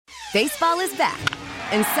Baseball is back,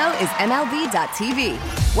 and so is MLB.tv.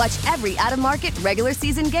 Watch every out-of-market regular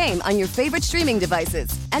season game on your favorite streaming devices,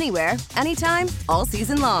 anywhere, anytime, all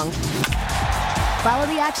season long. Follow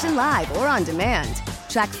the action live or on demand.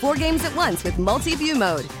 Track 4 games at once with multi-view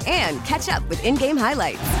mode and catch up with in-game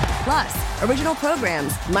highlights. Plus, original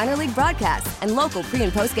programs, minor league broadcasts, and local pre-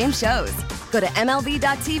 and post-game shows. Go to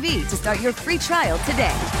MLB.tv to start your free trial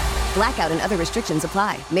today. Blackout and other restrictions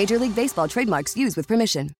apply. Major League Baseball trademarks used with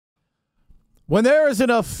permission. When there is an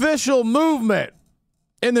official movement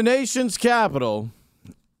in the nation's capital,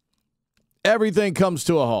 everything comes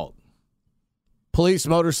to a halt. Police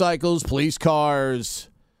motorcycles, police cars.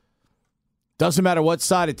 Doesn't matter what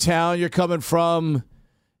side of town you're coming from,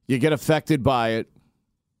 you get affected by it.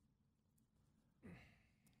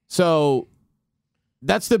 So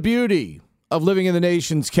that's the beauty of living in the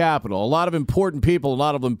nation's capital. A lot of important people, a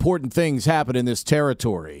lot of important things happen in this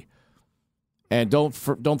territory. And don't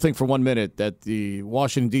think for 1 minute that the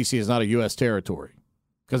Washington, D.C. is not a U.S. territory,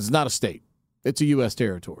 because it's not a state. It's a U.S.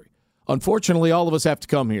 territory. Unfortunately, all of us have to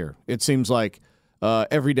come here, it seems like,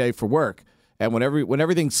 every day for work. And when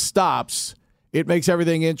everything stops, it makes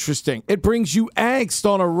everything interesting. It brings you angst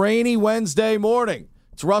on a rainy Wednesday morning.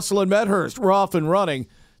 It's Russell and Medhurst. We're off and running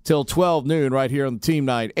till 12 noon right here on the Team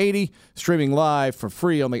 980, streaming live for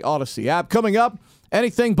free on the Odyssey app. Coming up,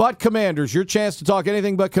 anything but Commanders. Your chance to talk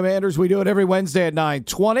anything but Commanders. We do it every Wednesday at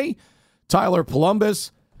 9:20. Tyler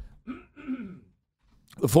Columbus,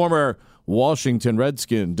 the former Washington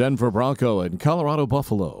Redskin, Denver Bronco, and Colorado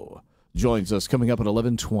Buffalo, joins us coming up at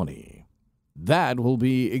 11:20. That will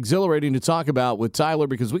be exhilarating to talk about with Tyler,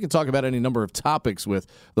 because we can talk about any number of topics with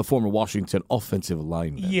the former Washington offensive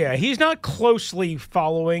lineman. Yeah, he's not closely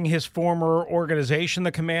following his former organization,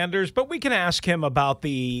 the Commanders, but we can ask him about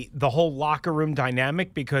the whole locker room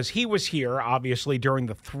dynamic, because he was here, obviously, during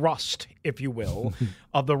the thrust, if you will,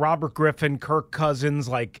 of the Robert Griffin, Kirk Cousins,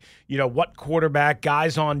 what quarterback,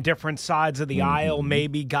 guys on different sides of the aisle,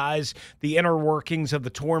 maybe guys, the inner workings of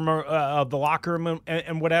the of the locker room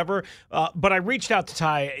and whatever. But I reached out to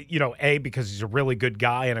Ty, because he's a really good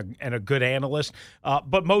guy and a good analyst,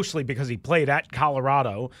 but mostly because he played at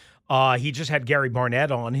Colorado. He just had Gary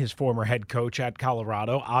Barnett on, his former head coach at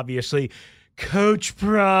Colorado. Obviously, Coach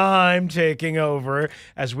Prime taking over,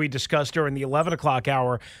 as we discussed during the 11 o'clock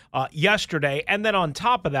hour yesterday. And then on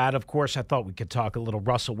top of that, of course, I thought we could talk a little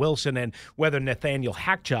Russell Wilson and whether Nathaniel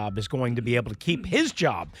Hackjob is going to be able to keep his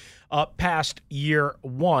job past year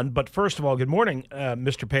one. But first of all, good morning,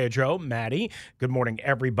 Mr. Pedro, Maddie. Good morning,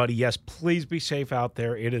 everybody. Yes, please be safe out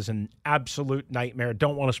there. It is an absolute nightmare.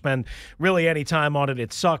 Don't want to spend really any time on it.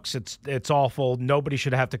 It sucks. It's awful. Nobody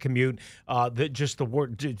should have to commute.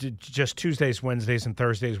 Just Tuesdays, Wednesdays, and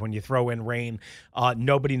Thursdays when you throw in rain.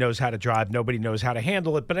 Nobody knows how to drive. Nobody knows how to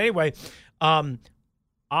handle it. But anyway,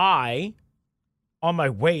 I, on my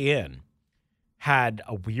way in, had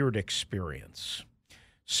a weird experience.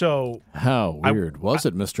 So how weird was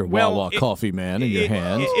it, Mr. Wawa Coffee Man, in your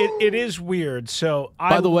hand? It is weird. So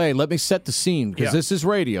by the way, let me set the scene, because this is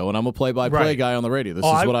radio, and I'm a play-by-play guy on the radio. This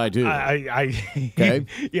is what I do. Okay?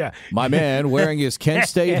 Yeah. My man wearing his Kent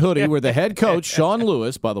State hoodie, where the head coach, Sean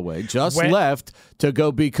Lewis, by the way, left to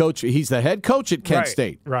go be coach. He's the head coach at Kent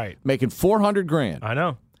State. Right. Making $400,000. I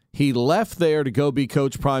know. He left there to go be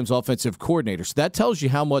Coach Prime's offensive coordinator. So that tells you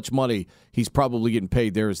how much money he's probably getting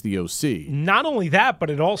paid there as the OC. Not only that, but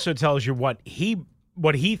it also tells you what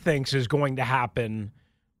he thinks is going to happen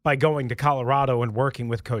by going to Colorado and working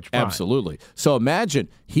with Coach Prime. Absolutely. So imagine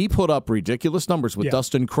he put up ridiculous numbers with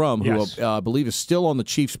Dustin Crum, who I believe is still on the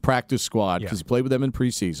Chiefs practice squad because he played with them in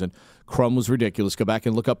preseason. Crum was ridiculous. Go back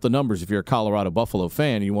and look up the numbers if you're a Colorado Buffalo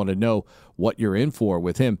fan and you want to know what you're in for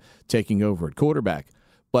with him taking over at quarterback.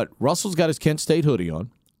 But Russell's got his Kent State hoodie on.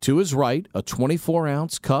 To his right, a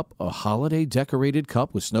 24-ounce cup, a holiday-decorated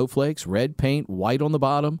cup with snowflakes, red paint, white on the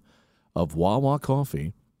bottom, of Wawa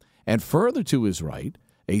coffee. And further to his right,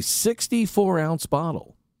 a 64-ounce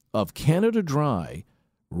bottle of Canada Dry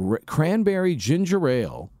cranberry ginger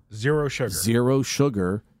ale. Zero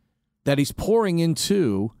sugar that he's pouring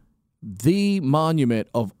into the monument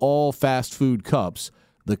of all fast food cups,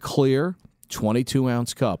 the clear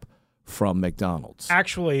 22-ounce cup from McDonald's.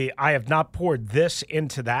 Actually, I have not poured this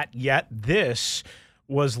into that yet. This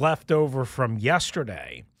was left over from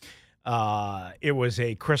yesterday. It was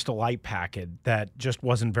a Crystal Light packet that just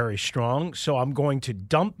wasn't very strong. So I'm going to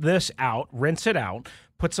dump this out, rinse it out,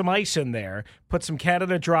 put some ice in there, put some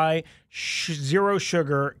Canada Dry, zero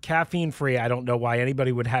sugar, caffeine-free. I don't know why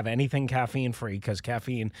anybody would have anything caffeine-free, because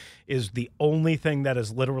caffeine is the only thing that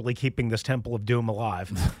is literally keeping this Temple of Doom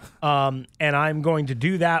alive. And I'm going to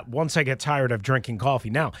do that once I get tired of drinking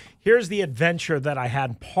coffee. Now, here's the adventure that I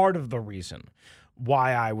had. Part of the reason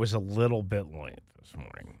why I was a little bit late this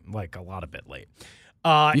morning, like a lot of bit late.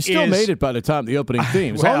 You still made it by the time the opening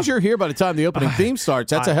theme. As long as you're here by the time the opening theme starts,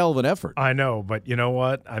 that's a hell of an effort. I know, but you know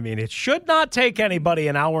what? I mean, it should not take anybody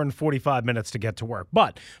an hour and 45 minutes to get to work.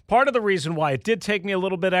 But part of the reason why it did take me a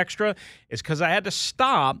little bit extra is because I had to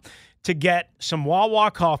stop to get some Wawa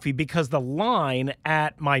coffee, because the line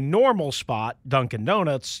at my normal spot, Dunkin'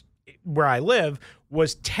 Donuts, where I live,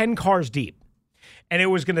 was 10 cars deep. And it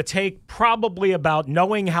was going to take probably about,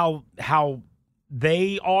 knowing how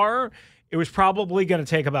they are, it was probably going to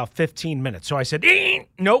take about 15 minutes. So I said,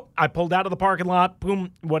 nope. I pulled out of the parking lot,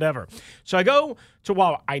 boom, whatever. So I go to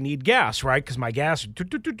Wawa. I need gas, right? Because my gas,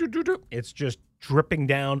 it's just dripping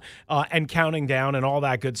down and counting down and all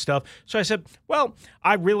that good stuff. So I said, well,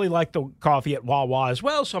 I really like the coffee at Wawa as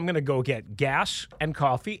well, so I'm going to go get gas and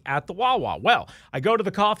coffee at the Wawa. Well, I go to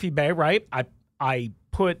the coffee bay, right? I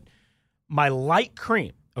put my light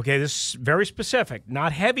cream. Okay, this is very specific.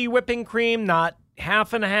 Not heavy whipping cream, not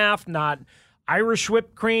half and half, not Irish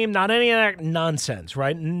whipped cream, not any of that nonsense,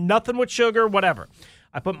 right? Nothing with sugar, whatever.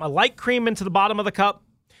 I put my light cream into the bottom of the cup.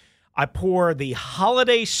 I pour the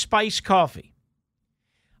holiday spice coffee.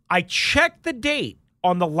 I check the date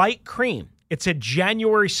on the light cream. It's a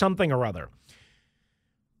January something or other.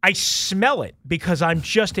 I smell it because I'm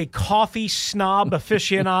just a coffee snob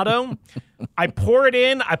aficionado. I pour it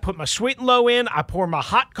in. I put my sweet and low in. I pour my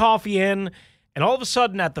hot coffee in. And all of a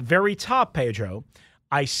sudden, at the very top, Pedro,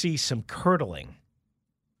 I see some curdling.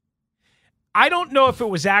 I don't know if it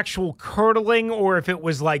was actual curdling or if it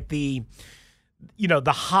was like the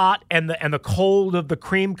hot and the cold of the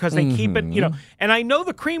cream, because they keep it, And I know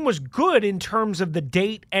the cream was good in terms of the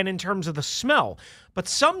date and in terms of the smell. But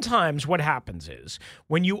sometimes what happens is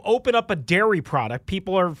when you open up a dairy product,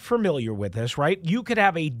 people are familiar with this, right? You could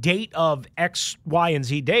have a date of X, Y, and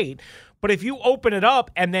Z date. But if you open it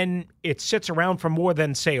up and then it sits around for more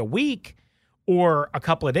than, say, a week or a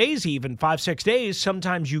couple of days, even 5-6 days,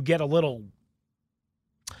 sometimes you get a little,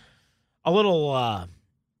 what's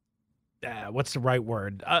the right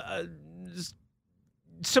word?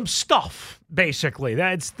 Some stuff, basically.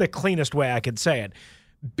 That's the cleanest way I could say it.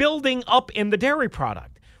 Building up in the dairy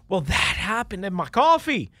product. Well, that happened in my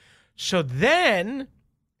coffee. So then,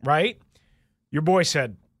 right, your boy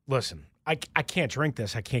said, listen, I can't drink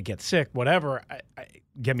this. I can't get sick, whatever.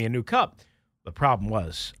 Get me a new cup. The problem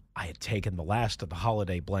was I had taken the last of the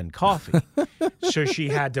holiday blend coffee. So she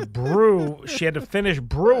had to finish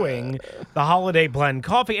brewing the holiday blend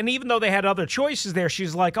coffee. And even though they had other choices there,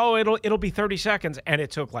 she's like, oh, it'll be 30 seconds. And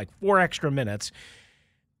it took like 4 extra minutes.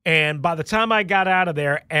 And by the time I got out of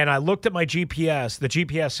there and I looked at my GPS, the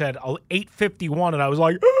GPS said 8:51. And I was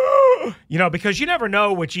like, because you never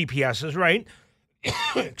know with GPSs, right?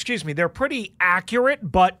 Excuse me, they're pretty accurate,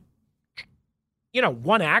 but,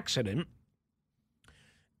 one accident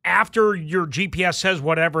after your GPS says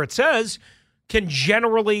whatever it says can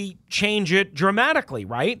generally change it dramatically,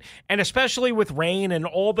 right? And especially with rain and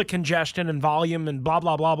all the congestion and volume and blah,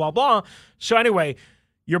 blah, blah, blah, blah. So anyway,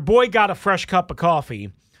 your boy got a fresh cup of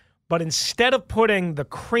coffee, but instead of putting the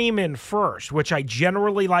cream in first, which I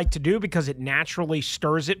generally like to do because it naturally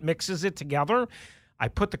stirs it, mixes it together, I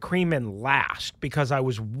put the cream in last because I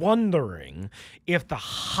was wondering if the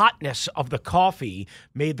hotness of the coffee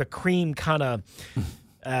made the cream kind of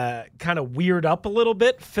weird up a little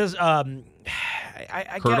bit.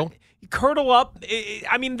 Curdle up.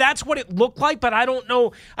 I mean, that's what it looked like, but I don't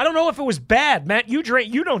know if it was bad. Matt, you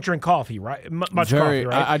don't drink coffee, right? Coffee,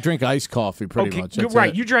 right? I drink iced coffee pretty much. You're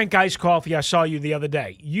right. You drank iced coffee. I saw you the other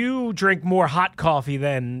day. You drink more hot coffee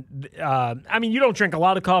than, you don't drink a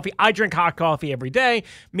lot of coffee. I drink hot coffee every day.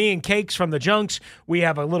 Me and Cakes from the Junks, we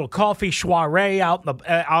have a little coffee soiree out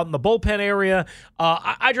in the bullpen area.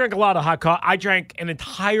 I drink a lot of hot coffee. I drank an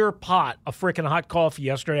entire pot of freaking hot coffee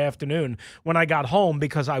yesterday afternoon when I got home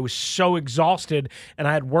because I was so exhausted and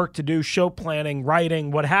I had work to do, show planning, writing,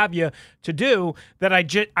 what have you to do, that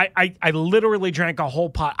I literally drank a whole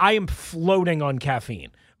pot. I am floating on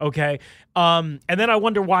caffeine, okay? And then I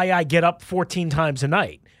wonder why I get up 14 times a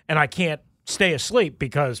night and I can't stay asleep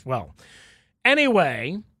because, well,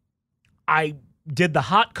 anyway, I did the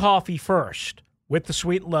hot coffee first with the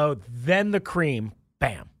sweet and low, then the cream,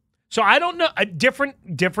 bam. So I don't know, a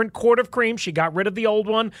different quart of cream. She got rid of the old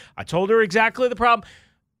one. I told her exactly the problem.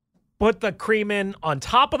 Put the cream in on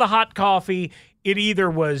top of the hot coffee. It either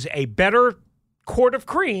was a better quart of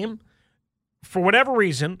cream, for whatever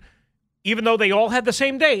reason, even though they all had the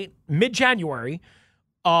same date, mid-January,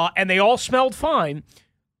 and they all smelled fine,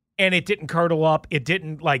 and it didn't curdle up, it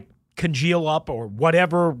didn't like congeal up or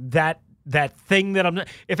whatever that thing that I'm.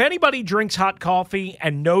 If anybody drinks hot coffee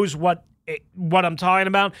and knows what I'm talking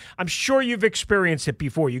about, I'm sure you've experienced it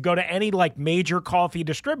before. You go to any like major coffee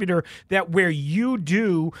distributor where you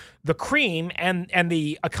do the cream and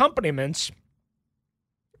the accompaniments,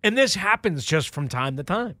 and this happens just from time to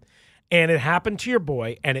time. And it happened to your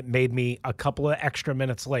boy, and it made me a couple of extra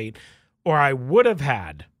minutes late, or I would have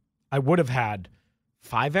had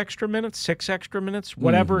 5 extra minutes, 6 extra minutes,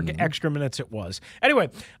 whatever extra minutes it was. Anyway,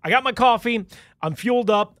 I got my coffee. I'm fueled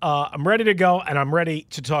up. I'm ready to go, and I'm ready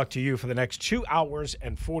to talk to you for the next 2 hours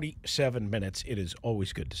and 47 minutes. It is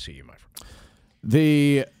always good to see you, my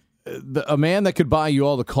friend. A man that could buy you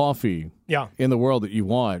all the coffee Yeah. in the world that you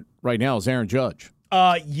want right now is Aaron Judge.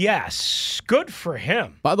 Yes. Good for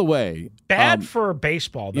him. By the way, Bad for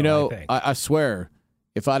baseball, though, I think. I swear,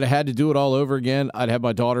 if I'd had to do it all over again, I'd have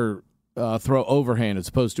my daughter throw overhand as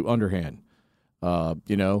opposed to underhand,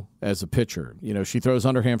 as a pitcher. She throws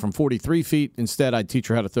underhand from 43 feet. Instead, I'd teach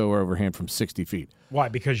her how to throw her overhand from 60 feet. Why?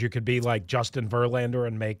 Because you could be like Justin Verlander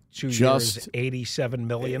and make 2 years, $87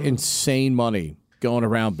 million? Insane money going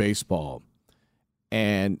around baseball.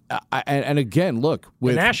 And again, look,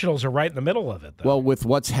 the Nationals are right in the middle of it, though. Well, with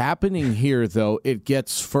what's happening here, though, it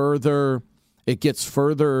gets further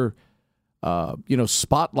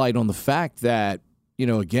spotlight on the fact that,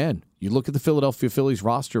 again, you look at the Philadelphia Phillies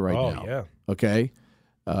roster right now. Oh, yeah. Okay?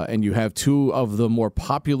 And you have 2 of the more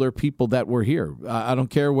popular people that were here. I don't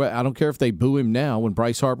care if they boo him now. When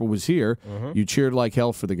Bryce Harper was here, you cheered like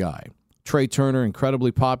hell for the guy. Trey Turner,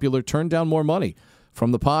 incredibly popular, turned down more money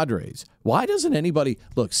from the Padres. Why doesn't anybody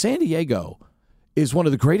look? San Diego is one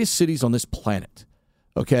of the greatest cities on this planet.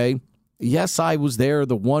 Okay? Yes, I was there.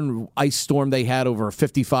 The one ice storm they had over a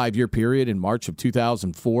 55-year period in March of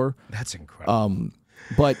 2004. That's incredible.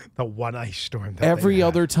 But the one ice storm. Every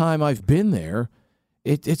other time I've been there,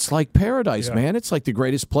 it's like paradise, man. It's like the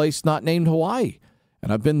greatest place not named Hawaii.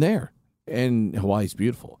 And I've been there. And Hawaii's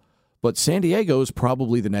beautiful. But San Diego is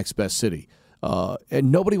probably the next best city.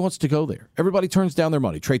 And nobody wants to go there. Everybody turns down their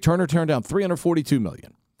money. Trey Turner turned down $342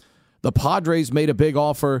 million. The Padres made a big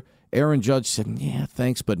offer. Aaron Judge said, yeah,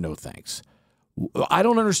 thanks, but no thanks. I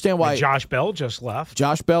don't understand why. And Josh Bell just left.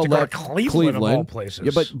 Josh Bell left Cleveland of all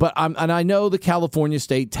places. Yeah, but and I know the California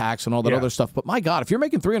state tax and all that other stuff. But my God, if you're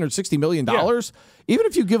making $360 million, even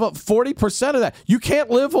if you give up 40% of that, you can't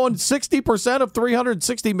live on 60% of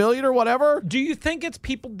 $360 million or whatever. Do you think it's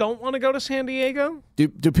people don't want to go to San Diego?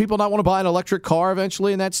 Do people not want to buy an electric car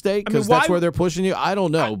eventually in that state because that's where they're pushing you? I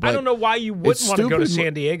don't know. I don't know why you wouldn't want to go to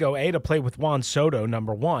San Diego. A, to play with Juan Soto,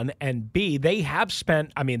 number one, and B, they have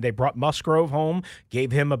spent. I mean, they brought Musgrove home,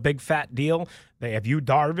 gave him a big fat deal. They have Yu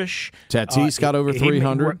Darvish. Tatis got over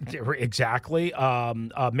 300. Exactly.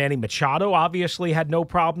 Manny Machado obviously had no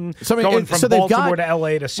problem going from Baltimore to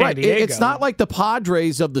L.A. to San Diego. It's not like the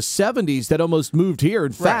Padres of the 70s that almost moved here.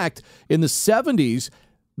 In fact, in the 70s,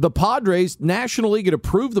 the Padres, National League had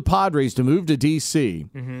approved the Padres to move to D.C.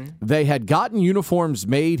 They had gotten uniforms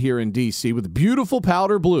made here in D.C. with beautiful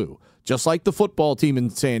powder blue, just like the football team in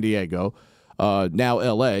San Diego, now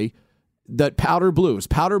L.A., that powder blue. It was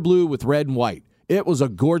powder blue with red and white. It was a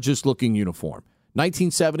gorgeous-looking uniform.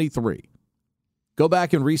 1973. Go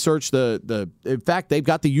back and research the. In fact, they've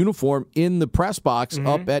got the uniform in the press box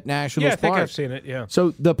up at Nationals Park. I think I've seen it, yeah.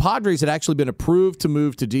 So the Padres had actually been approved to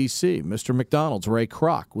move to D.C. Mr. McDonald's, Ray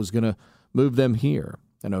Kroc, was going to move them here.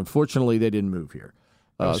 And unfortunately, they didn't move here.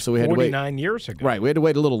 So we had to wait 49 years ago. Right, we had to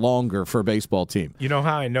wait a little longer for a baseball team. You know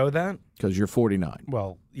how I know that? Because you're 49.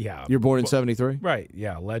 Well, yeah. You're born in 73? Right,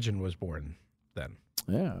 yeah. Legend was born then.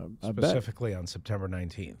 Yeah, I specifically on September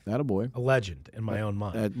 19th. Attaboy. A legend in my own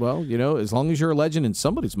mind. Well, as long as you're a legend in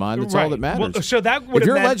somebody's mind, that's all that matters. Well, so that would if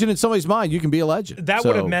you're a legend in somebody's mind, you can be a legend. That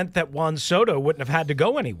would have meant that Juan Soto wouldn't have had to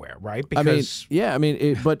go anywhere, right? Because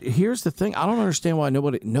but here's the thing. I don't understand why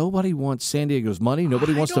nobody wants San Diego's money.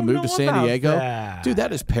 Nobody wants to move to San Diego. Dude,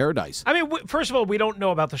 that is paradise. I mean, first of all, we don't know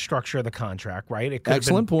about the structure of the contract, right?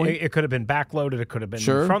 Excellent point. It could have been backloaded. It could have been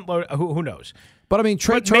front-loaded. Who knows? But I mean,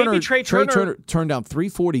 Trey Turner turned down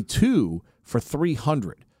 $342 for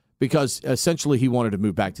 $300 because essentially he wanted to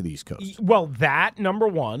move back to the East Coast. Well, that number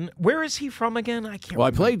one. Where is he from again? I can't.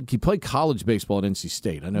 Well, he played college baseball at NC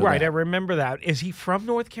State. I know. Right, that. I remember that. Is he from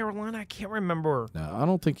North Carolina? I can't remember. No, I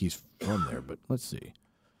don't think he's from there. But let's see.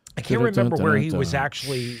 I can't remember where he was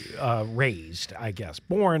actually raised. I guess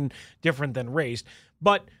born different than raised,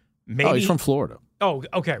 but maybe he's from Florida. Oh,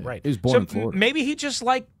 okay, right. He was born in Florida. Maybe he just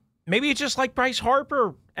liked maybe it's just like Bryce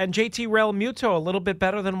Harper and JT Realmuto a little bit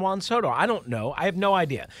better than Juan Soto. I don't know. I have no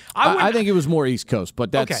idea. I think it was more East Coast,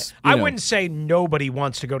 but that's okay. I wouldn't say nobody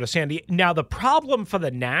wants to go to San Diego. Now, the problem for the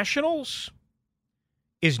Nationals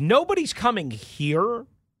is nobody's coming here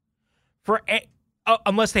for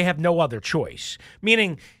unless they have no other choice.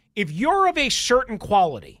 Meaning, if you're of a certain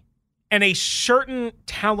quality and a certain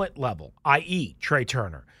talent level, i.e., Trey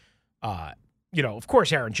Turner, of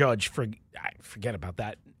course, Aaron Judge, forget about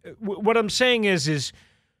that. What I'm saying is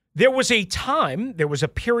there was a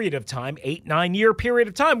period of time, 8-9 year period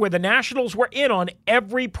of time, where the Nationals were in on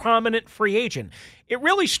every prominent free agent. It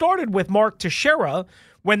really started with Mark Teixeira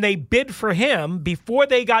when they bid for him before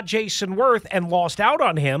they got Jason Worth and lost out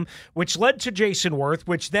on him, which led to Jason Worth,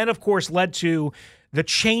 which then, of course, led to the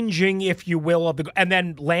changing, if you will, and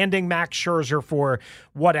then landing Max Scherzer for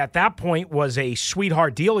what at that point was a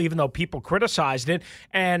sweetheart deal, even though people criticized it.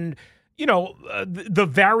 And, the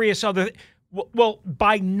various other... Well,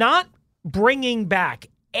 by not bringing back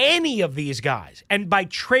any of these guys and by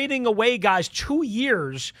trading away guys 2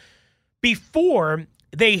 years before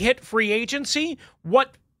they hit free agency,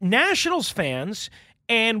 what Nationals fans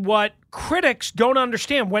and what critics don't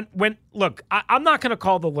understand look, I'm not going to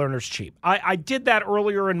call the Lerners cheap. I did that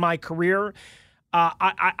earlier in my career.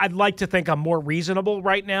 I'd like to think I'm more reasonable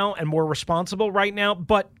right now and more responsible right now.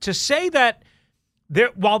 But to say that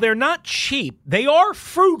while they're not cheap, they are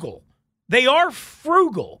frugal. They are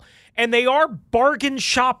frugal, and they are bargain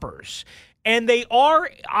shoppers, and they are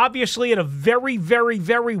obviously in a very, very,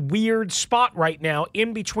 very weird spot right now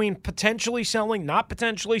in between potentially selling, not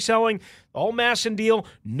potentially selling, all mass and deal.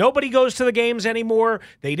 Nobody goes to the games anymore.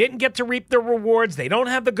 They didn't get to reap their rewards. They don't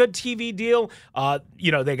have the good TV deal.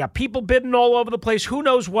 They got people bidding all over the place. Who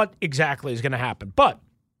knows what exactly is going to happen? But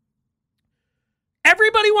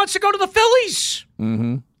everybody wants to go to the Phillies.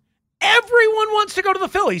 Mm-hmm. Everyone wants to go to the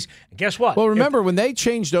Phillies. And guess what? Well, remember, when they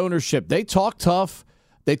changed ownership, they talked tough.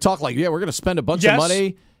 They talked like, we're going to spend a bunch of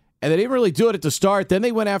money. And they didn't really do it at the start. Then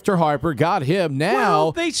they went after Harper, got him. Now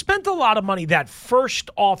they spent a lot of money that first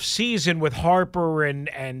off season with Harper, and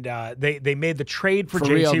they made the trade for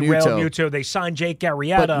JT Realmuto. They signed Jake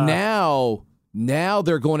Arrieta. But now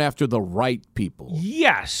they're going after the right people.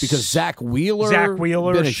 Yes. Because Zach Wheeler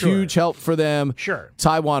been a huge help for them. Sure.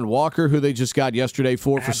 Taijuan Walker, who they just got yesterday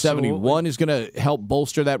for $71, is going to help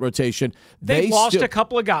bolster that rotation. They lost a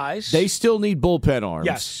couple of guys. They still need bullpen arms.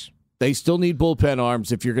 Yes. They still need bullpen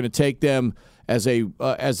arms if you're going to take them as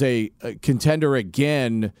a contender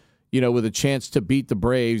again, with a chance to beat the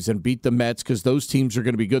Braves and beat the Mets, because those teams are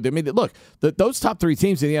going to be good. I mean, look, those top three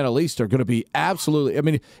teams in the NL East are going to be absolutely – I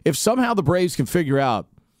mean, if somehow the Braves can figure out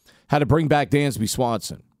how to bring back Dansby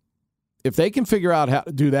Swanson, if they can figure out how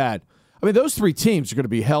to do that, I mean, those three teams are going to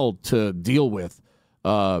be held to deal with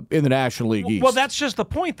in the National League East. Well, that's just the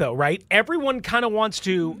point, though, right? Everyone kind of wants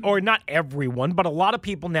to – or not everyone, but a lot of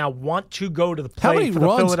people now want to go to the plate for the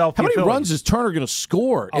Philadelphia Phillies. How many runs is Turner going to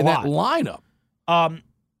score in that lineup?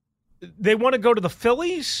 They want to go to the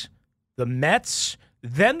Phillies, the Mets,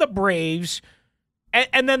 then the Braves,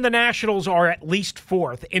 and then the Nationals are at least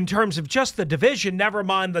fourth in terms of just the division, never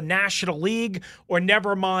mind the National League or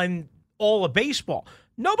never mind all of baseball.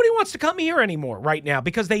 Nobody wants to come here anymore right now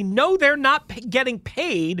because they know they're not getting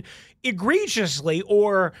paid egregiously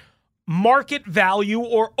or market value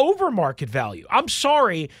or over market value. I'm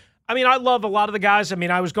sorry. I mean, I love a lot of the guys. I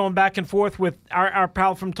mean, I was going back and forth with our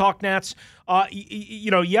pal from Talk Nats,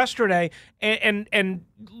 yesterday. And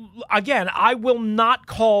again, I will not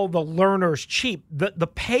call the Lerners cheap. The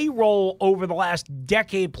payroll over the last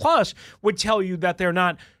decade plus would tell you that they're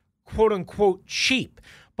not, quote unquote, cheap.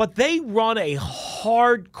 But they run a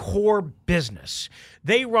hardcore business.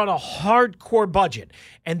 They run a hardcore budget.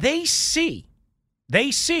 And they see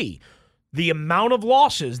the amount of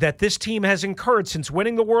losses that this team has incurred since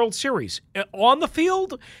winning the World Series on the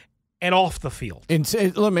field and off the field. And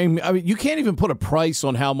I mean, you can't even put a price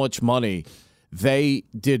on how much money they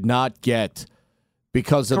did not get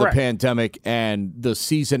because of the pandemic and the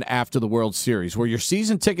season after the World Series, where your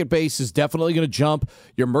season ticket base is definitely going to jump.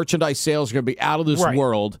 Your merchandise sales are going to be out of this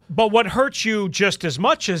world. But what hurts you just as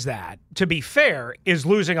much as that, to be fair, is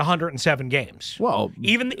losing 107 games. Well,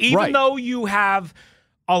 even though you have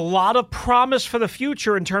a lot of promise for the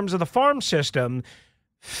future in terms of the farm system,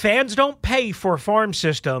 fans don't pay for a farm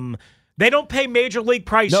system. They don't pay major league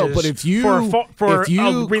prices but if you, for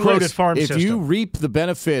a reloaded farm system. If you reap the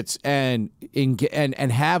benefits and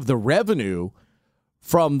have the revenue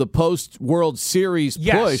from the post-World Series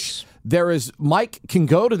push, Mike can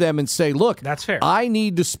go to them and say, look, that's fair. I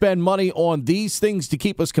need to spend money on these things to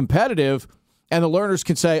keep us competitive. And the Lerners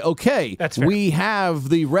can say, okay, we have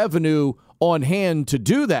the revenue on hand to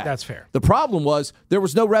do that. That's fair. The problem was there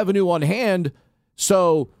was no revenue on hand,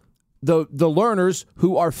 so the learners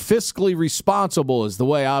who are fiscally responsible is the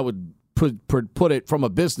way I would put it from a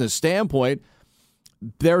business standpoint.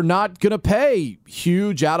 They're not going to pay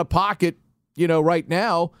huge out-of-pocket, right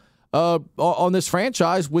now on this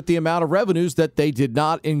franchise with the amount of revenues that they did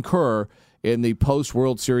not incur in the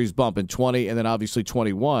post-World Series bump in 20 and then obviously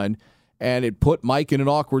 21. And it put Mike in an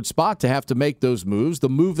awkward spot to have to make those moves. The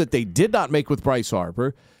move that they did not make with Bryce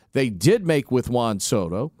Harper, they did make with Juan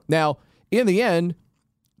Soto. Now, in the end,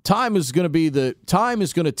 time is going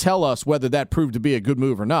to tell us whether that proved to be a good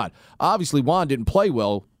move or not. Obviously, Juan didn't play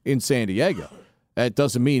well in San Diego. That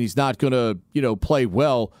doesn't mean he's not going to, play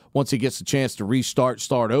well once he gets a chance to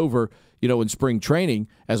start over, in spring training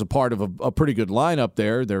as a part of a pretty good lineup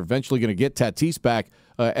there. They're eventually going to get Tatis back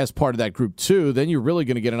as part of that group too. Then you're really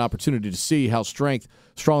going to get an opportunity to see how strong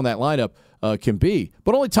that lineup can be.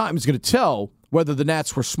 But only time is going to tell whether the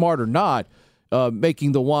Nats were smart or not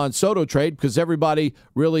making the Juan Soto trade, because everybody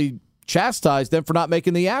really chastised them for not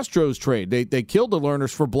making the Astros trade. They killed the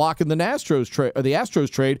learners for blocking the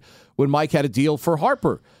Astros trade when Mike had a deal for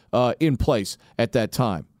Harper in place at that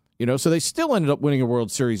time. So they still ended up winning a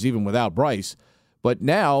World Series even without Bryce. But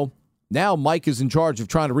now Mike is in charge of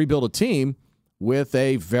trying to rebuild a team with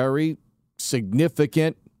a very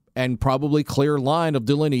significant and probably clear line of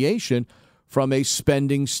delineation from a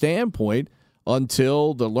spending standpoint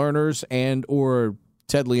until the learners and or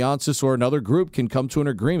Ted Leonsis or another group can come to an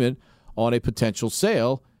agreement on a potential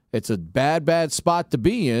sale. It's a bad spot to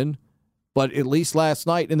be in, but at least last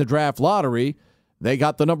night in the draft lottery, they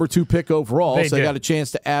got the number 2 pick overall, they got a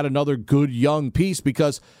chance to add another good young piece,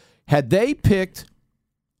 because had they picked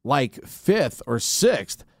like 5th or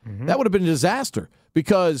 6th, that would have been a disaster,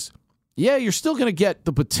 because, you're still going to get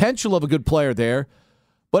the potential of a good player there,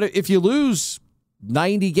 but if you lose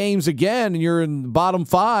 90 games again and you're in the bottom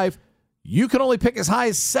 5, you can only pick as high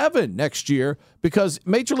as 7 next year, because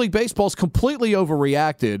Major League Baseball's completely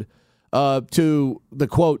overreacted to the,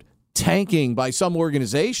 quote, tanking by some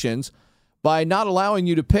organizations by not allowing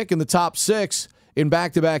you to pick in the top 6 in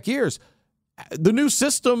back-to-back years. The new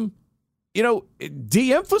system,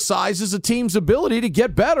 de-emphasizes a team's ability to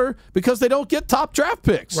get better because they don't get top draft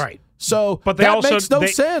picks. Right. So but that makes no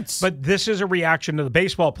sense. But this is a reaction to the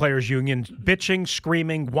baseball players union bitching,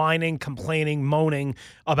 screaming, whining, complaining, moaning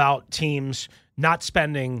about teams not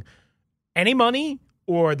spending any money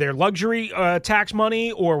or their luxury tax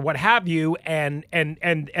money or what have you, and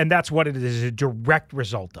that's what it is a direct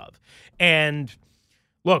result of. And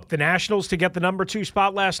look, the Nationals to get the number 2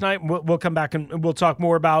 spot last night. We'll come back and we'll talk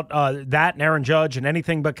more about that and Aaron Judge and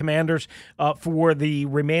anything but Commanders for the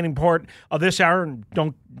remaining part of this hour. And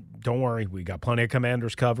don't worry, we got plenty of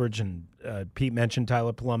Commanders coverage, and Pete mentioned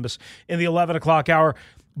Tyler Columbus in the 11 o'clock hour.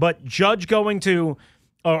 But Judge going to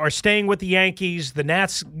or staying with the Yankees, the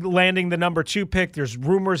Nats landing the number 2 pick. There's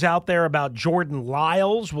rumors out there about Jordan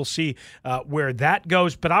Lyles. We'll see where that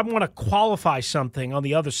goes. But I want to qualify something on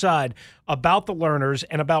the other side about the learners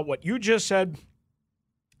and about what you just said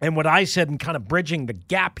and what I said, and kind of bridging the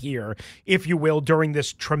gap here, if you will, during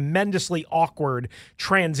this tremendously awkward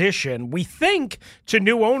transition, we think, to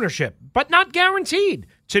new ownership, but not guaranteed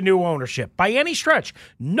to new ownership by any stretch.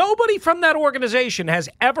 Nobody from that organization has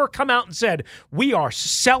ever come out and said, we are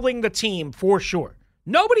selling the team for sure.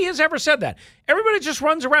 Nobody has ever said that. Everybody just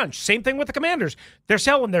runs around. Same thing with the Commanders. They're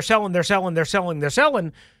selling.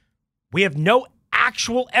 We have no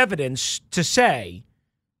actual evidence to say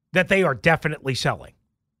that they are definitely selling.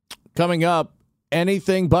 Coming up,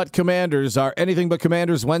 Anything But Commanders, our Anything But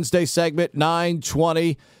Commanders Wednesday segment,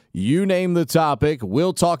 9:20. You name the topic.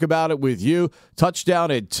 We'll talk about it with you.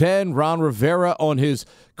 Touchdown at 10. Ron Rivera on his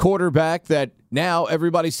quarterback that now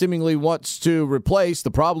everybody seemingly wants to replace.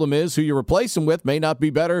 The problem is who you replace him with may not be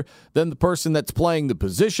better than the person that's playing the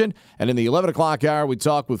position. And in the 11 o'clock hour, we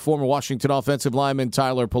talk with former Washington offensive lineman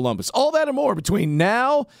Tyler Columbus. All that and more between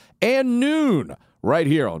now and noon, right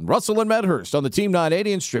here on Russell and Medhurst on the Team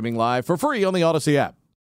 980 and streaming live for free on the Odyssey app.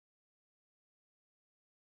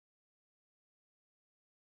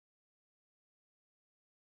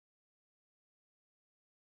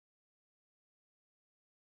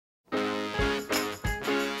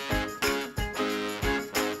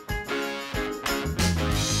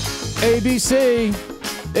 ABC,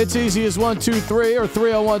 it's easy as 123 or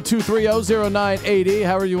 301-230-0980,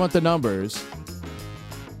 however you want the numbers.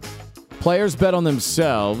 Players bet on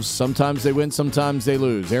themselves. Sometimes they win, sometimes they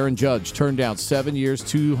lose. Aaron Judge turned down 7 years,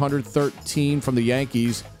 $213 from the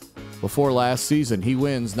Yankees before last season. He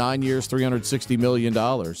wins 9 years, $360 million.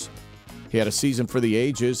 He had a season for the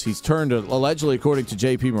ages. He's turned, allegedly, according to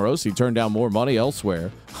J.P. Morosi, turned down more money elsewhere.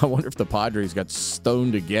 I wonder if the Padres got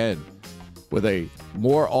stoned again with a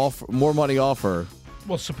more money offer.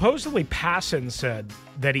 Well, supposedly Passan said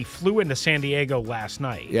that he flew into San Diego last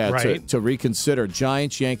night. Yeah, right? to reconsider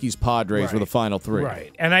Giants, Yankees, Padres were the final three.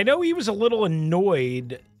 Right. And I know he was a little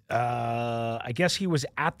annoyed. I guess he was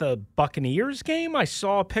at the Buccaneers game. I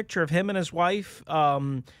saw a picture of him and his wife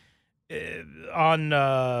on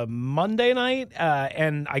Monday night,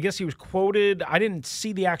 and I guess he was quoted. I didn't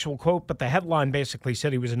see the actual quote, but the headline basically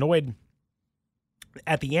said he was annoyed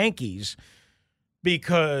at the Yankees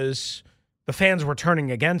because the fans were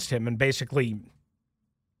turning against him and basically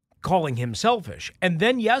calling him selfish. And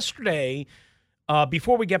then yesterday,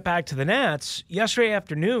 before we get back to the Nats, yesterday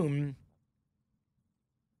afternoon,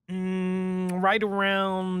 right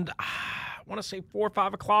around, I want to say 4 or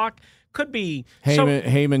 5 o'clock, could be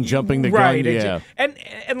Heyman jumping the gun. Right. Yeah. And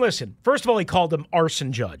listen, first of all, he called him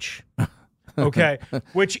Arson Judge. Okay.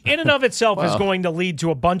 Which in and of itself is going to lead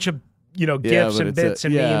to a bunch of, gifs and bits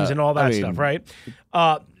and memes and all that stuff, right?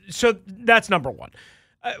 So that's number one.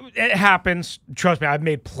 It happens. Trust me, I've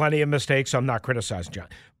made plenty of mistakes, so I'm not criticizing John.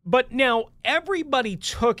 But now everybody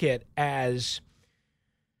took it as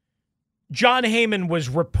John Heyman was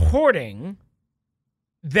reporting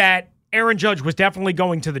that Aaron Judge was definitely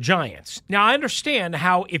going to the Giants. Now, I understand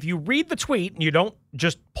how if you read the tweet and you don't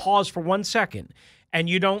just pause for 1 second and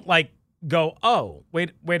you don't go, oh,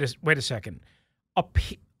 wait a second.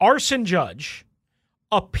 Arson Judge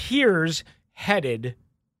appears headed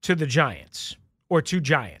to the Giants or to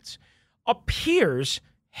Giants. Appears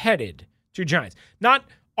headed to Giants. Not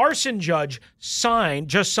Arson Judge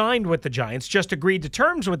just signed with the Giants, just agreed to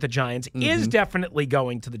terms with the Giants, is definitely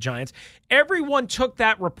going to the Giants. Everyone took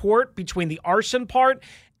that report between the arson part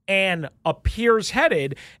and appears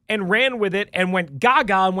headed and ran with it and went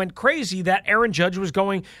gaga and went crazy that Aaron Judge was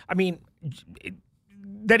going,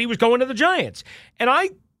 that he was going to the Giants. And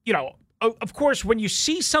of course, when you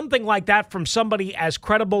see something like that from somebody as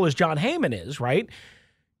credible as John Heyman is, right,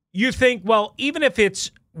 you think, well, even if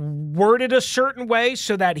it's worded a certain way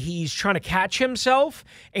so that he's trying to catch himself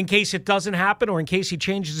in case it doesn't happen or in case he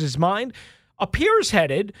changes his mind, appears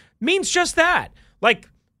headed means just that. Like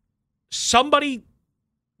somebody,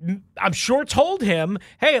 I'm sure, told him,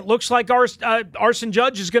 hey, it looks like Arson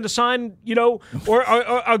Judge is going to sign, or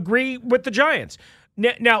agree with the Giants.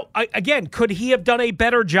 Now, again, could he have done a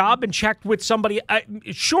better job and checked with somebody?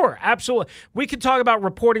 Sure, absolutely. We can talk about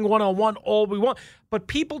reporting one-on-one all we want, but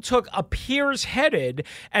people took appears headed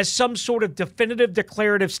as some sort of definitive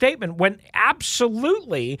declarative statement when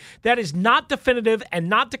absolutely that is not definitive and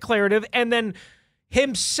not declarative. And then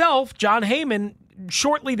himself, John Heyman,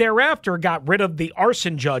 shortly thereafter got rid of the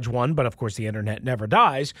Arson Judge one, but of course the internet never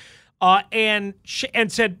dies. And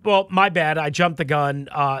said, well, my bad, I jumped the gun.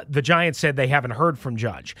 The Giants said they haven't heard from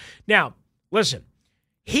Judge. Now, listen,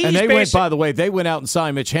 by the way, they went out and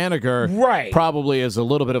signed Mitch Haniger, right? Probably as a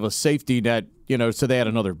little bit of a safety net, so they had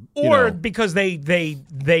another, because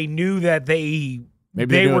they knew that they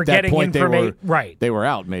were getting information, right? They were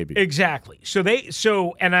out, maybe exactly.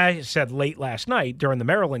 And I said late last night during the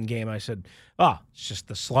Maryland game, I said, it's just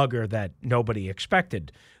the slugger that nobody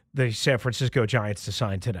expected the San Francisco Giants to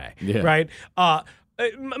sign today, right?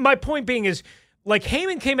 My point being is, like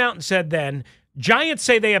Heyman came out and said then, Giants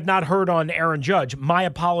say they have not heard on Aaron Judge. My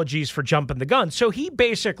apologies for jumping the gun. So he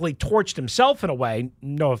basically torched himself in a way,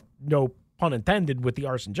 no pun intended with the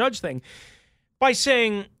Arson Judge thing, by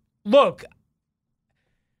saying, look,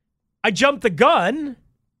 I jumped the gun,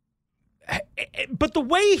 but the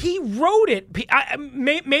way he wrote it,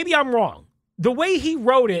 maybe I'm wrong. The way he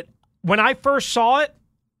wrote it, when I first saw it,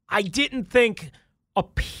 I didn't think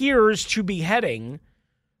appears to be heading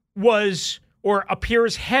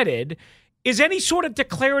appears headed is any sort of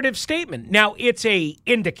declarative statement. Now, it's a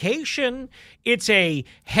indication. It's a,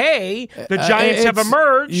 hey, the Giants have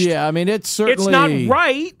emerged. Yeah, I mean, it's certainly. It's not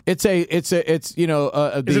right. Is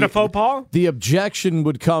it a faux pas? The objection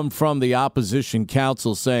would come from the opposition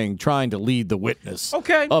counsel trying to lead the witness.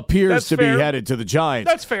 Okay. Appears to be headed to the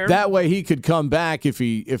Giants. That's fair. That way he could come back if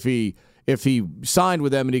he signed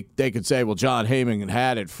with them and they could say, well, John Heyman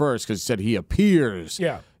had it first because he said he appears.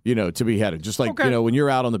 Yeah. To be headed. Just like, when you're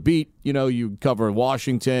out on the beat, you cover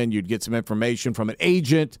Washington, you'd get some information from an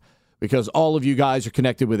agent because all of you guys are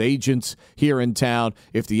connected with agents here in town.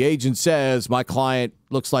 If the agent says, my client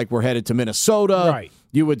looks like we're headed to Minnesota, right,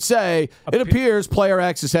 you would say, it appears player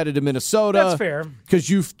X is headed to Minnesota. That's fair. Because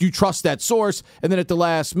you trust that source. And then at the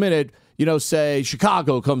last minute, say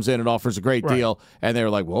Chicago comes in and offers a great deal. And they're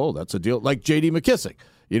like, whoa, that's a deal. Like J.D. McKissick,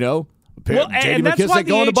 J.D. McKissic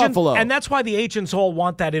going to Buffalo. And that's why the agents all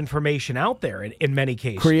want that information out there in many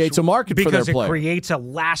cases. Creates a market for their player. Because it creates a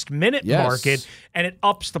last-minute market, and it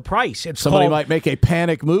ups the price. Somebody might make a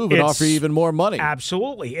panic move and offer you even more money.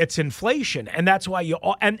 Absolutely. It's inflation. And that's why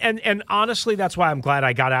and honestly, that's why I'm glad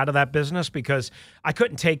I got out of that business, because I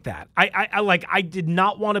couldn't take that. I did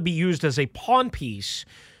not want to be used as a pawn piece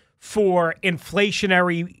for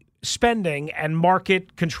inflationary spending and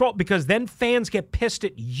market control, because then fans get pissed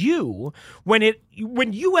at you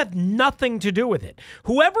when you have nothing to do with it.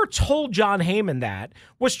 Whoever told John Heyman that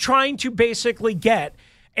was trying to basically get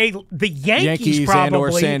the Yankees probably and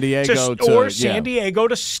or San Diego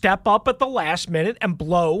to step up at the last minute and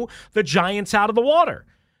blow the Giants out of the water.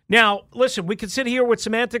 Now, listen, we could sit here with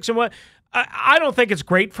semantics and what. I don't think it's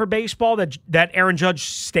great for baseball that Aaron Judge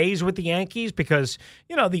stays with the Yankees, because,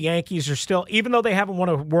 the Yankees are still, even though they haven't won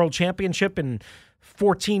a world championship in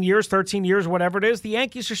 14 years, 13 years, whatever it is, the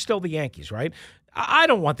Yankees are still the Yankees, right? I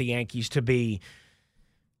don't want the Yankees to be,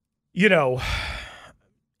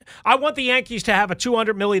 I want the Yankees to have a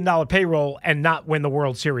 $200 million payroll and not win the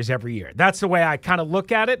World Series every year. That's the way I kind of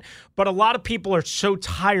look at it. But a lot of people are so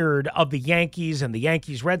tired of the Yankees and the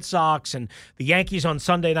Yankees Red Sox and the Yankees on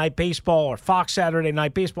Sunday Night Baseball or Fox Saturday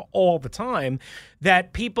Night Baseball all the time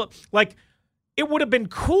that people, it would have been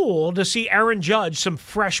cool to see Aaron Judge, some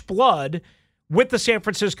fresh blood with the San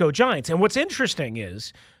Francisco Giants. And what's interesting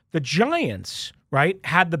is the Giants, right,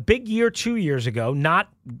 had the big year 2 years ago, not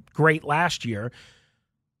great last year,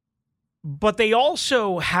 but they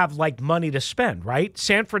also have money to spend, right?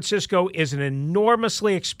 San Francisco is an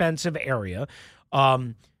enormously expensive area.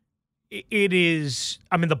 It is.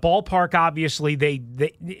 I mean, the ballpark. Obviously,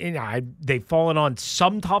 they've fallen on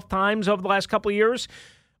some tough times over the last couple of years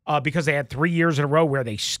because they had 3 years in a row where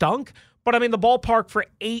they stunk. But I mean, the ballpark for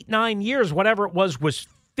 8-9 years, whatever it was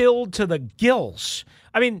filled to the gills.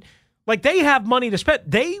 I mean, they have money to spend.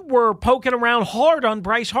 They were poking around hard on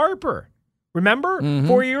Bryce Harper. Remember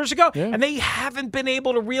 4 years ago? Yeah. And they haven't been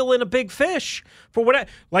able to reel in a big fish for what.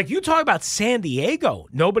 You talk about San Diego.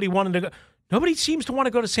 Nobody seems to want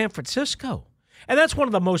to go to San Francisco. And that's one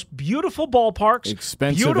of the most beautiful ballparks.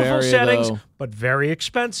 Expensive beautiful area, settings, though. But very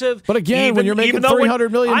expensive. But again, when you're making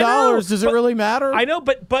 $300 million, does it really matter? I know,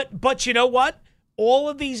 but you know what? All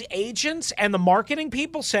of these agents and the marketing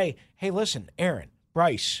people say, hey, listen, Aaron,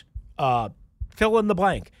 Bryce, fill in the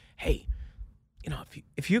blank. Hey,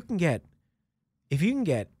 if you can get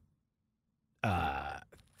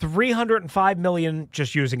 $305 million,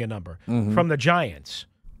 just using a number, from the Giants,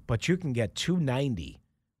 but you can get $290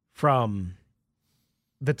 from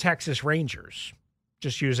the Texas Rangers,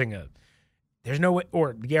 just using there's no,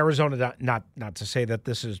 or the Arizona, not to say that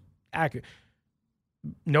this is accurate,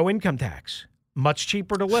 no income tax, much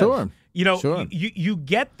cheaper to live. Sure. Sure. You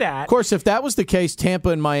get that. Of course, if that was the case, Tampa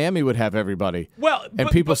and Miami would have everybody. Well,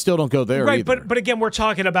 people still don't go there, right? Either. But again, we're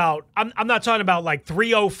talking about. I'm not talking about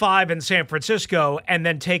 305 in San Francisco and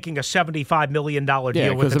then taking a $75 million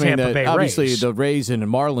deal with the Tampa Bay Rays. Obviously, the Rays and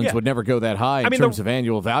Marlins would never go that high in terms of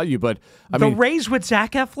annual value. But the Rays with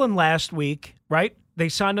Zach Eflin last week, right? They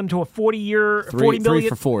signed him to a 40-year,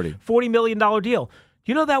 $40 million deal.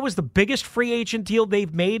 That was the biggest free agent deal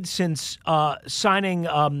they've made since signing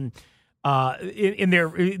in their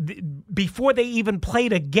before they even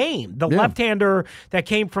played a game. The left-hander that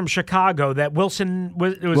came from Chicago, that Wilson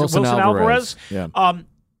Alvarez. Yeah.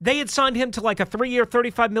 They had signed him to a 3-year,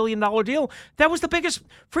 $35 million deal. That was the biggest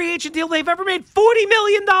free agent deal they've ever made. $40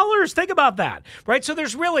 million. Think about that, right? So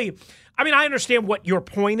there's really, I understand what your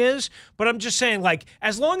point is, but I'm just saying,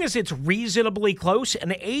 as long as it's reasonably close,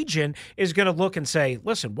 an agent is going to look and say,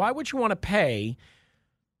 listen, why would you want to pay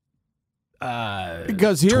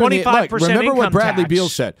because here, remember what Bradley tax. Beal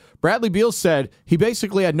said? Bradley Beal said he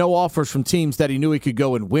basically had no offers from teams that he knew he could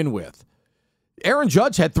go and win with. Aaron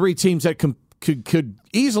Judge had 3 teams that could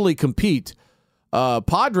easily compete.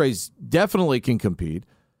 Padres definitely can compete.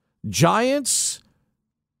 Giants,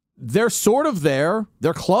 they're sort of there.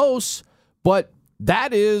 They're close, but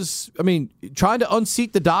that is, trying to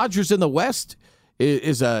unseat the Dodgers in the West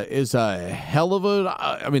is a hell of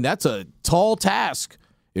a. That's a tall task.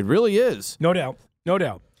 It really is. No doubt.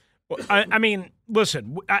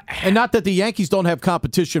 Listen. And not that the Yankees don't have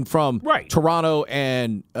competition from right. Toronto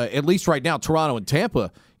and, at least right now, Toronto and Tampa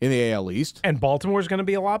in the AL East. And Baltimore's going to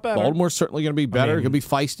be a lot better. Baltimore's certainly going to be better. Going to be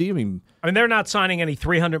feisty. They're not signing any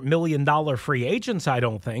 $300 million free agents, I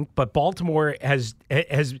don't think. But Baltimore has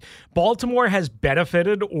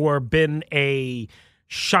benefited or been a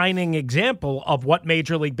shining example of what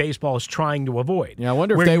Major League Baseball is trying to avoid. Yeah, I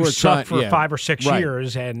wonder if where they you were suck trying for 5 or 6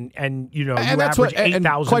 years, and you know, you that's average what,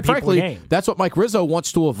 8,000 quite people frankly, a game. that's what Mike Rizzo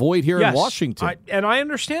wants to avoid here in Washington. And I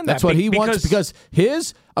understand that. That's what he wants,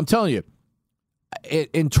 because I'm telling you,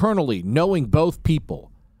 internally, knowing both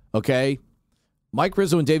people, okay, Mike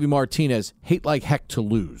Rizzo and Davey Martinez hate like heck to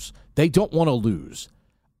lose. They don't want to lose.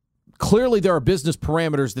 Clearly, there are business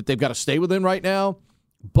parameters that they've got to stay within right now,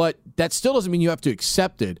 but that still doesn't mean you have to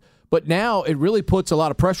accept it. But now it really puts a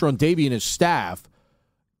lot of pressure on Davey and his staff.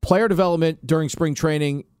 Player development during spring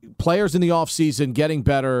training, players in the offseason getting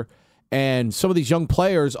better, and some of these young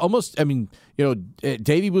players almost,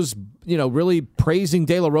 Davey was, really praising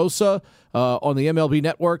De La Rosa on the MLB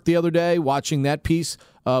Network the other day, watching that piece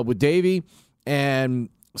with Davey. And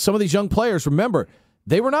some of these young players, remember,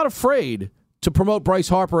 they were not afraid to promote Bryce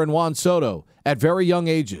Harper and Juan Soto at very young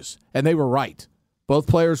ages, and they were right. Both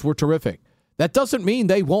players were terrific. That doesn't mean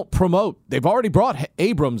they won't promote. They've already brought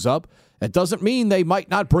Abrams up. That doesn't mean they might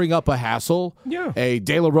not bring up a Hassel, a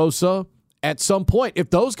De La Rosa at some point.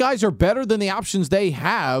 If those guys are better than the options they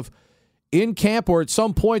have in camp, or at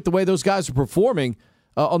some point the way those guys are performing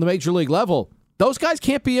on the major league level, those guys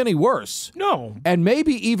can't be any worse. No. And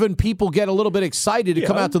maybe even people get a little bit excited to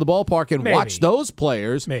come out to the ballpark and watch those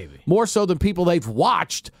players more so than people they've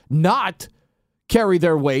watched not carry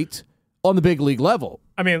their weight on the big league level.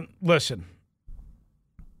 I mean, listen,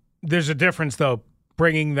 there's a difference, though,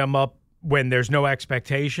 bringing them up when there's no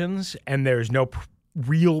expectations and there's no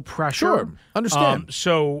real pressure. Sure, understand.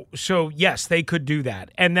 So yes, they could do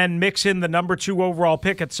that, and then mix in the number 2 overall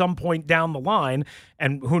pick at some point down the line,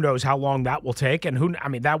 and who knows how long that will take. And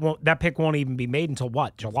that pick won't even be made until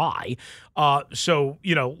what, July? So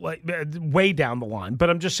way down the line. But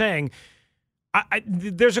I'm just saying,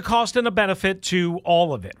 there's a cost and a benefit to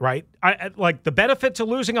all of it, right? Like the benefit to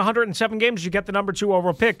losing 107 games, you get the number 2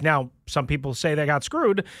 overall pick. Now, some people say they got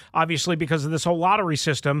screwed, obviously, because of this whole lottery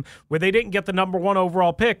system where they didn't get the number 1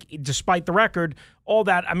 overall pick, despite the record. All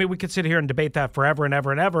that, I mean, we could sit here and debate that forever and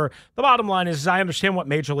ever and ever. The bottom line is I understand what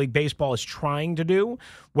Major League Baseball is trying to do.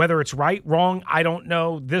 Whether it's right, wrong, I don't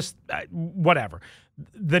know. This, whatever.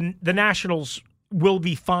 The Nationals will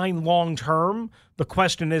be fine long term. The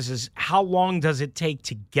question is how long does it take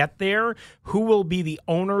to get there? Who will be the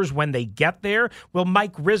owners when they get there? Will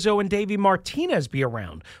Mike Rizzo and Davey Martinez be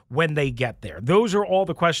around when they get there? Those are all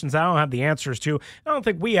the questions I don't have the answers to. I don't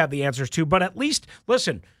think we have the answers to, but at least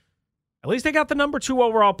they got the number 2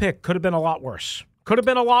 overall pick. Could have been a lot worse. Could have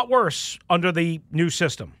been a lot worse under the new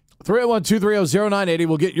system. 301-230-0980.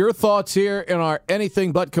 We'll get your thoughts here in our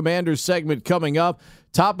Anything But Commanders segment coming up.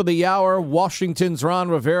 Top of the hour, Washington's Ron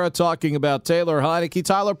Rivera talking about Taylor Heineke.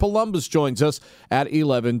 Tyler Columbus joins us at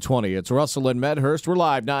 11:20. It's Russell and Medhurst. We're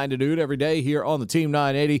live 9 to noon every day here on the Team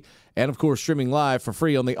 980. And, of course, streaming live for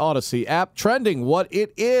free on the Odyssey app. Trending what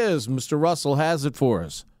it is. Mr. Russell has it for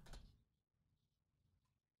us.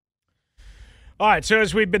 All right, so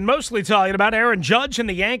as we've been mostly talking about, Aaron Judge and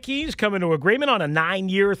the Yankees coming to agreement on a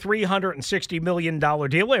 9-year, $360 million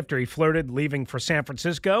deal after he flirted leaving for San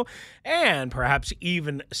Francisco and perhaps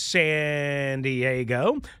even San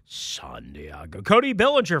Diego. Cody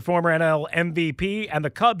Bellinger, former NL MVP, and the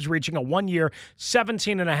Cubs reaching a 1-year,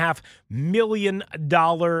 $17.5 million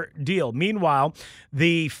deal. Meanwhile,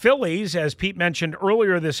 the Phillies, as Pete mentioned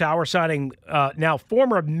earlier this hour, signing now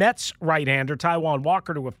former Mets right-hander Taijuan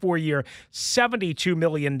Walker to a 4-year, $72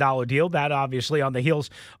 million deal. That obviously on the heels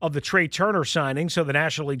of the Trey Turner signing, so the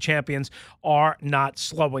National League champions are not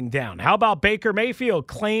slowing down. How about Baker Mayfield,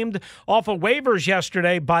 claimed off of waivers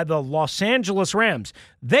yesterday by the Los Angeles Rams?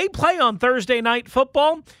 They play on Thursday Night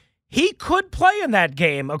Football. He could play in that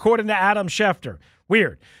game, according to Adam Schefter.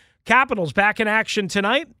 Weird. Capitals back in action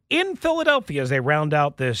tonight in Philadelphia as they round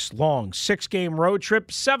out this long 6-game road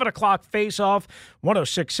trip. 7 o'clock face-off,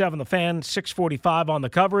 106.7 The Fan, 6:45 on the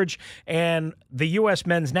coverage. And the U.S.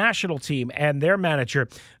 men's national team and their manager,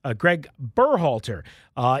 Greg Berhalter,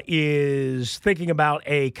 is thinking about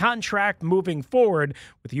a contract moving forward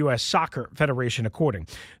with the U.S. Soccer Federation, according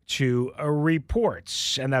to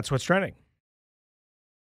reports. And that's what's trending.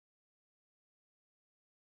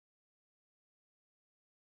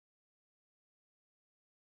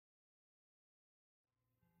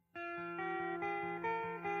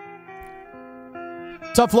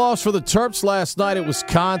 Tough loss for the Terps last night at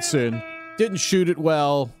Wisconsin. Didn't shoot it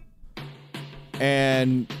well.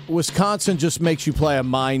 And Wisconsin just makes you play a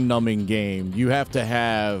mind-numbing game. You have to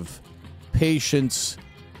have patience,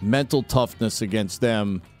 mental toughness against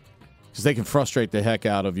them because they can frustrate the heck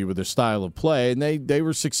out of you with their style of play. And they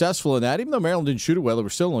were successful in that. Even though Maryland didn't shoot it well, they were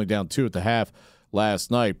still only down 2 at the half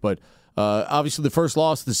last night. But Obviously, the first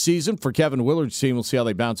loss of the season for Kevin Willard's team. We'll see how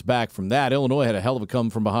they bounce back from that. Illinois had a hell of a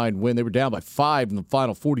come-from-behind win. They were down by 5 in the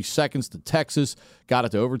final 40 seconds to Texas, got it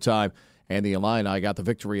to overtime, and the Illini got the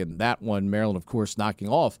victory in that one. Maryland, of course, knocking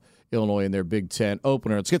off Illinois in their Big Ten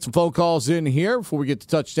opener. Let's get some phone calls in here before we get to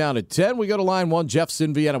touchdown at 10. We go to line 1. Jeff's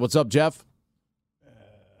in Vienna. What's up, Jeff?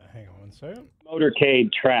 Hang on one second.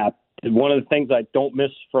 Motorcade trap. One of the things I don't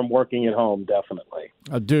miss from working at home, definitely.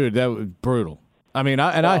 Dude, that was brutal. I mean,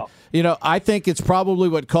 I think it's probably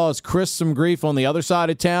what caused Chris some grief on the other side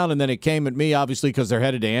of town, and then it came at me, obviously, because they're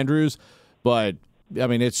headed to Andrews. But, I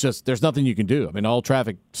mean, it's just there's nothing you can do. I mean, all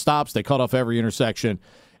traffic stops. They cut off every intersection,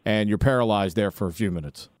 and you're paralyzed there for a few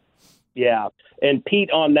minutes. Yeah. And, Pete,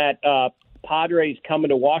 on that Padres coming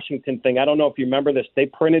to Washington thing, I don't know if you remember this. They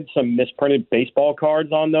printed some misprinted baseball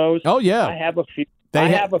cards on those. Oh, yeah. I have a few. I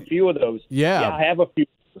have a few of those. Yeah. I have a few.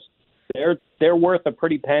 They're worth a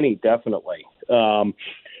pretty penny, definitely.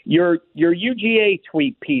 Your UGA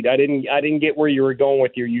tweet, Pete. I didn't get where you were going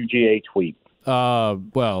with your UGA tweet.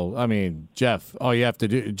 Well, I mean, Jeff, all you have to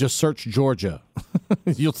do just search Georgia.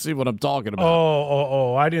 You'll see what I'm talking about.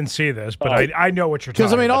 Oh! I didn't see this, but I know what you're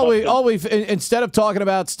talking about. Because I mean, instead of talking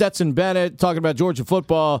about Stetson Bennett, talking about Georgia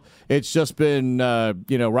football, it's just been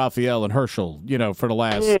Raphael and Herschel, for the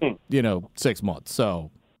last 6 months.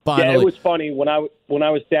 So finally, yeah, it was funny when I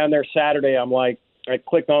was down there Saturday. I'm like, I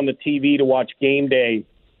clicked on the TV to watch Game Day.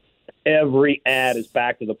 Every ad is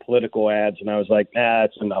back to the political ads, and I was like,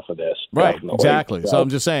 it's enough of this. Right, definitely. exactly. So I'm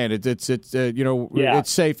just saying, it's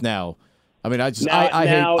safe now. I mean,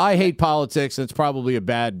 I hate politics. It's probably a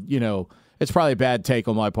bad, it's probably a bad take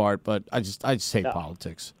on my part, but I just hate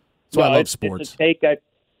politics. That's why I love sports.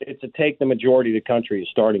 It's a take the majority of the country is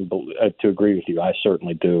starting to agree with you. I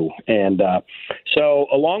certainly do. And so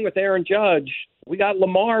along with Aaron Judge, we got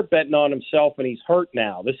Lamar betting on himself, and he's hurt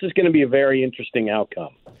now. This is going to be a very interesting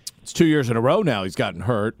outcome. It's 2 years in a row now he's gotten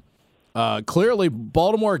hurt. Clearly,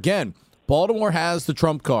 Baltimore has the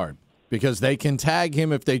trump card because they can tag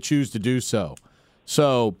him if they choose to do so.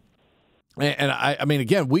 So, and I mean,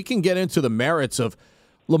 again, we can get into the merits of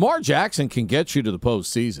Lamar Jackson can get you to the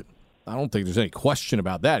postseason. I don't think there's any question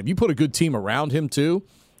about that. If you put a good team around him too,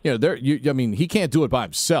 he can't do it by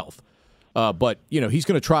himself. But he's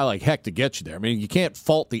going to try like heck to get you there. I mean, you can't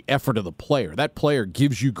fault the effort of the player. That player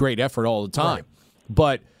gives you great effort all the time. Right.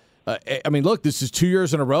 But I mean, look, this is 2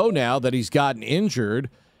 years in a row now that he's gotten injured,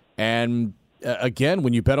 and again,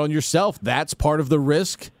 when you bet on yourself, that's part of the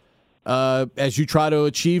risk as you try to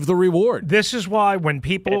achieve the reward. This is why when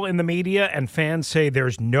people in the media and fans say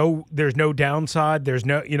there's no downside, there's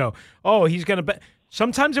no, he's going to bet.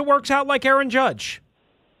 Sometimes it works out like Aaron Judge,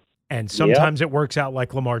 and sometimes it works out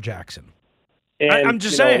like Lamar Jackson. And, I'm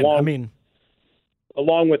just saying.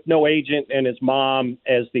 Along with no agent and his mom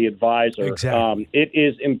as the advisor, exactly. It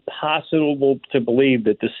is impossible to believe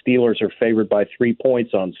that the Steelers are favored by 3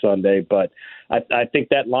 points on Sunday. But I think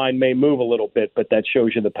that line may move a little bit, but that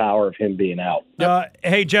shows you the power of him being out.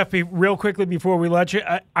 Hey, Jeffy, real quickly before we let you,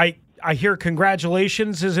 I hear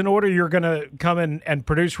congratulations is in order. You're going to come in and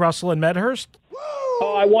produce Russell and Medhurst?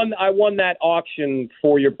 Oh, I won that auction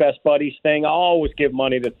for your Best Buddies thing. I always give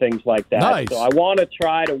money to things like that. Nice. So I want to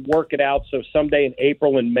try to work it out so someday in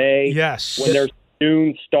April and May, when there's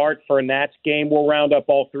noon start for a Nats game, we'll round up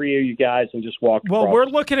all three of you guys and just walk across. Well, we're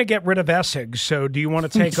looking to get rid of Essig, so do you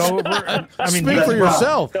want to take over? Speak for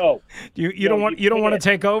yourself. No. You don't want to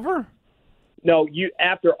take over? No,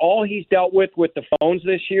 after all he's dealt with the phones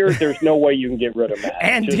this year, there's no way you can get rid of Matt.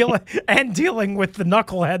 And dealing with the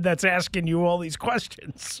knucklehead that's asking you all these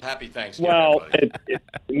questions. Happy Thanksgiving. Well,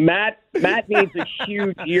 Matt needs a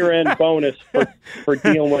huge year-end bonus for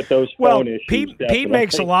dealing with those phone issues. Pete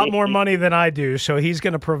makes a lot more money than I do, so he's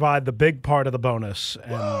going to provide the big part of the bonus.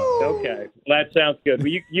 Okay, that sounds good.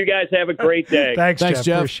 Well, you guys have a great day. Thanks,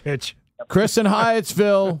 Jeff. Appreciate you. Chris in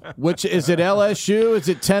Hyattsville, which is it LSU? Is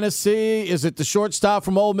it Tennessee? Is it the shortstop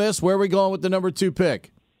from Ole Miss? Where are we going with the number 2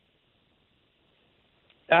 pick?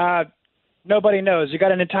 Nobody knows. You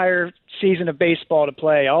got an entire season of baseball to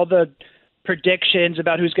play. All the predictions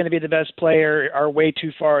about who's going to be the best player are way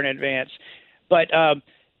too far in advance. But,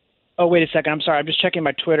 wait a second. I'm sorry. I'm just checking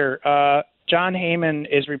my Twitter. John Heyman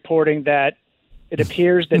is reporting that it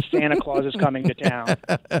appears that Santa Claus is coming to town.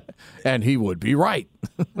 And he would be right.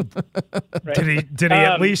 Right. Did he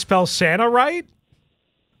at least spell Santa right?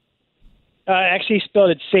 Actually, he spelled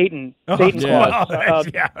it Satan. Satan Claus.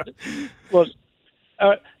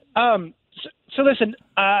 So listen,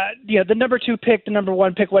 the number 2 pick, the number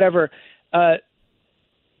 1 pick, whatever. We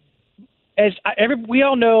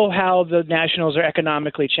all know how the Nationals are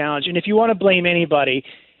economically challenged, and if you want to blame anybody,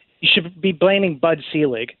 you should be blaming Bud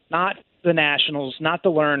Selig, not the Nationals, not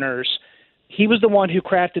the Lerners. He was the one who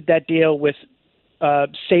crafted that deal with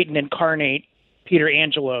Satan incarnate Peter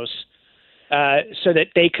Angelos so that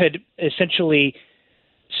they could essentially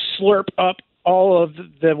slurp up all of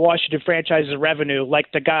the Washington franchise's revenue,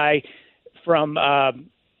 like the guy from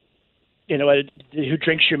who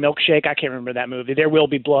drinks your milkshake. I can't remember that movie. There Will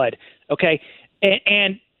Be Blood. Okay,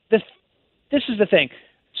 and this is the thing.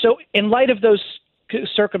 So in light of those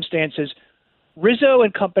circumstances, Rizzo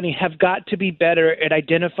and company have got to be better at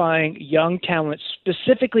identifying young talent,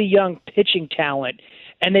 specifically young pitching talent,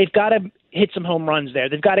 and they've got to hit some home runs there.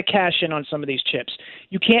 They've got to cash in on some of these chips.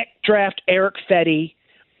 You can't draft Eric Fetty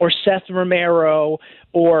or Seth Romero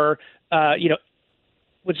or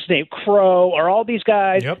what's his name, Crow, or all these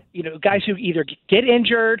guys. Yep. Guys who either get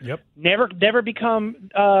injured, Yep. never become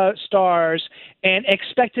stars, and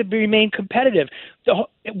expect to remain competitive.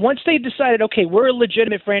 Once they decided, okay, we're a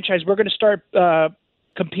legitimate franchise, we're going to start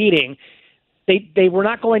competing. They were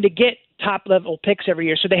not going to get top level picks every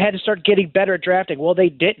year, so they had to start getting better at drafting. Well, they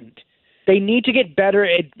didn't. They need to get better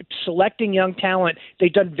at selecting young talent.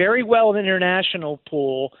 They've done very well in the international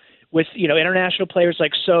pool with international players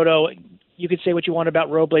like Soto. You could say what you want about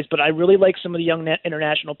Robles, but I really like some of the young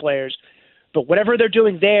international players. But whatever they're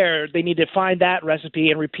doing there, they need to find that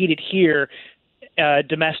recipe and repeat it here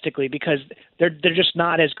domestically, because they're just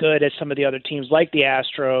not as good as some of the other teams like the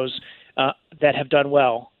Astros that have done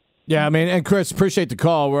well. Yeah, I mean, and Chris, appreciate the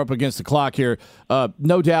call. We're up against the clock here.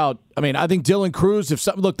 No doubt. I mean, I think Dylan Cruz,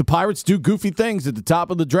 the Pirates do goofy things at the top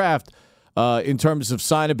of the draft in terms of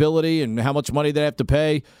signability and how much money they have to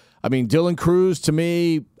pay. I mean, Dylan Cruz, to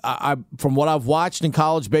me, I from what I've watched in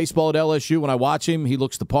college baseball at LSU, when I watch him, he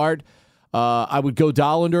looks the part. I would go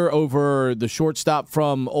Dollander over the shortstop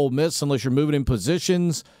from Ole Miss unless you're moving in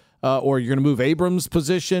positions or you're going to move Abrams'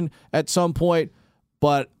 position at some point.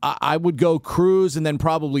 But I would go Cruz and then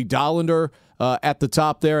probably Dollander at the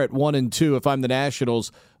top there at 1 and 2 if I'm the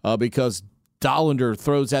Nationals because Dollander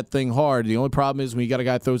throws that thing hard. The only problem is when you got a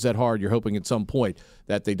guy that throws that hard, you're hoping at some point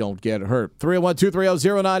that they don't get hurt.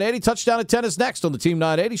 301-230-0980. Touchdown at tennis next on the Team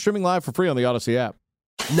 980, streaming live for free on the Odyssey app.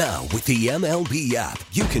 Now, with the MLB app,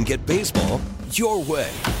 you can get baseball your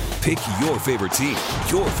way. Pick your favorite team,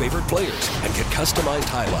 your favorite players, and get customized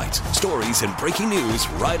highlights, stories, and breaking news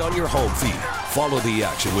right on your home feed. Follow the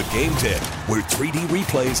action with Game 10, where 3D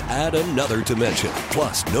replays add another dimension.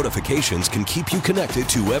 Plus, notifications can keep you connected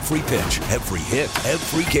to every pitch, every hit,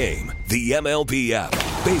 every game. The MLB app.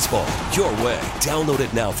 Baseball your way. Download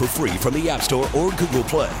it now for free from the App Store or Google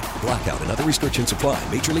Play. Blackout and other restrictions apply.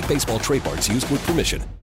 Major League Baseball trademarks used with permission.